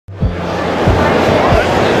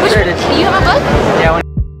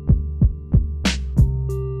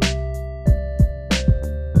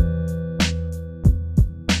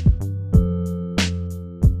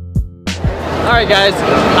Alright guys,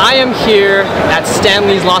 I am here at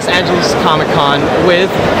Stanley's Los Angeles Comic Con with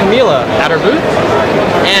Camilla at her booth,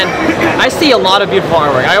 and I see a lot of beautiful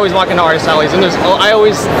artwork. I always walk into artist alleys and I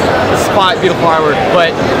always spot beautiful artwork, but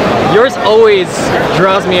yours always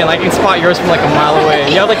draws me in. Like, I can spot yours from like a mile away.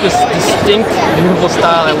 You have like this distinct, beautiful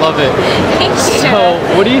style. I love it. Thanks. So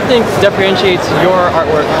what do you think differentiates your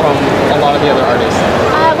artwork from a lot of the other artists?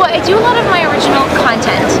 Well, I do a lot of my original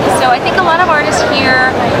content. So I think a lot of artists here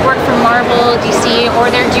work for Marvel, DC, or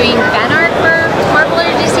they're doing fan art for Marvel or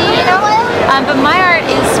DC, you know? But my art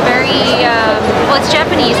is very, well, it's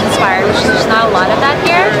Japanese inspired, which is there's not a lot of that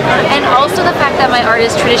here. And also the fact that my art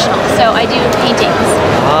is traditional. So I do paintings.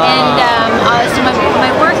 And so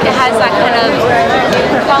my work, it has that kind of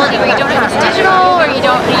quality where you don't know it's digital, or you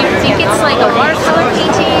think it's like a watercolor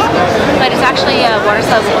painting, but it's actually a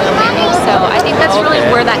watercolor oil painting. So I think that's really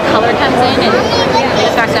where that color comes in, and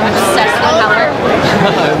the fact that I'm obsessed with color.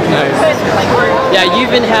 Nice. Yeah, you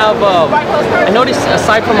even have, I noticed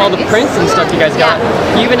aside from all the prints and stuff you guys got,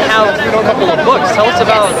 you even have a couple of books. Tell us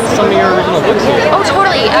about some of your original books here. Oh,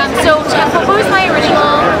 totally. So Popo is my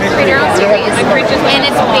original create-your-own series, and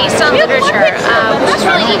it's based on literature, which is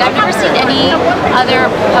really neat. I've never seen any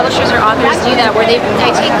other publishers or authors do that, where they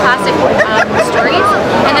take classic stories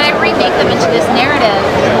and then I remake them into this narrative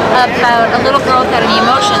about a little girl without any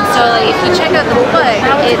emotion. So like, if you check out the book,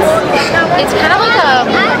 it's kind of like a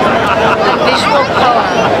visual poem.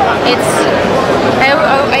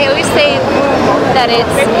 I always say that if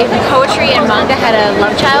poetry and manga had a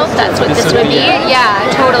love child, that's what this would be. Yeah,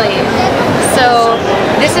 totally. So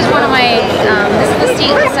this is one of my, this is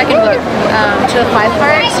the second book to a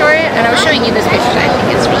 5-part story, and I was showing you this picture. I think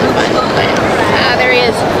it's really fun. But there he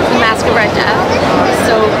is, the Mask of Red Death.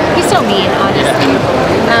 So he's so mean, honestly.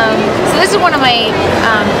 So this is one of my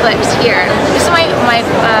books here. This is my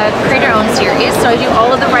creator-owned series. So I do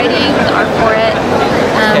all of the writing, the art for it.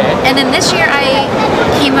 And then this year I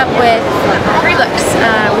came up with 3 books,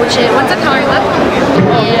 which is, one's a coloring book.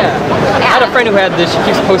 Oh yeah. I had a friend who had this. She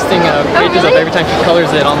keeps posting pages up every time she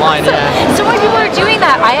colors it online. So many people are doing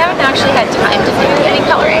that. I haven't actually had time to do any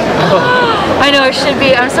coloring. I know I should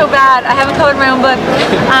be. I'm so bad. I haven't colored my own book.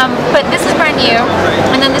 But this is brand new.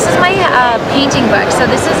 And then this is my painting book. So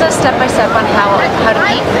this is a step-by-step on how to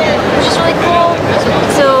paint, which is really cool.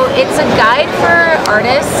 So it's a guide for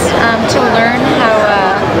artists to learn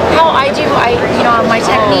how I do, my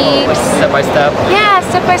techniques. Step by step? Yeah,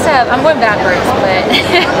 step by step. I'm going backwards, but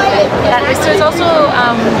so it's also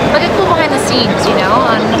like a cool behind the scenes,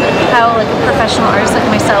 on how like a professional artist like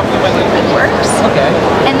myself works. Okay.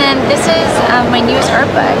 And then this is my newest art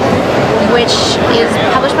book, which is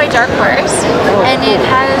published by Dark Horse, and it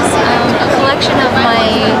has a collection of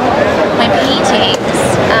my paintings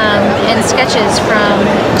and sketches from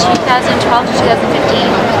 2012 to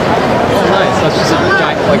 2015. Oh, nice. So it's just a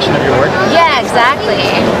giant collection of your work? Yeah, exactly.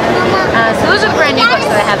 So those are the brand new books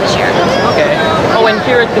that I have this year. Okay. Oh, and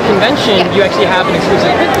here at the convention, you actually have an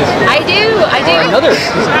exclusive print this year. I do. Or another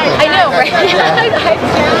exclusive print. I know, right?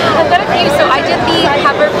 I've got a few. So I did the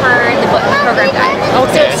cover for the book program guide.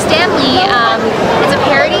 Okay. So Stanley, it's a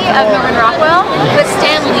parody of Norman Rockwell, but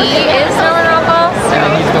Stan Lee is Norman Rockwell. So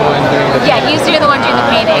and he's the one doing the yeah, he's the one doing the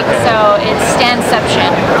painting. Okay. So it's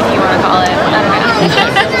Stanception, if you want to call it. I don't know.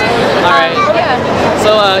 Alright.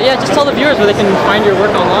 So yeah, just tell the viewers where they can find your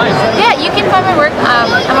work online. Yeah, you can find my work.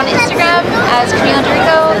 I'm on Instagram as Camilla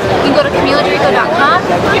Dorico. You can go to CamillaDorico.com.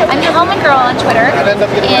 I'm the Hellman Girl on Twitter,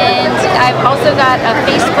 and I've also got a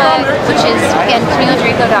Facebook, which is again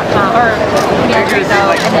CamillaDorico.com or Camilla Dorico,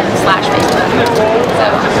 and then /Facebook. So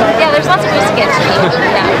yeah, there's lots of ways to get to me.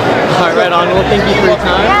 Yeah. Alright, right on. Well, thank you for your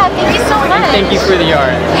time. Yeah, thank you so much. Thank you for the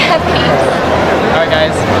art. Yeah, thanks.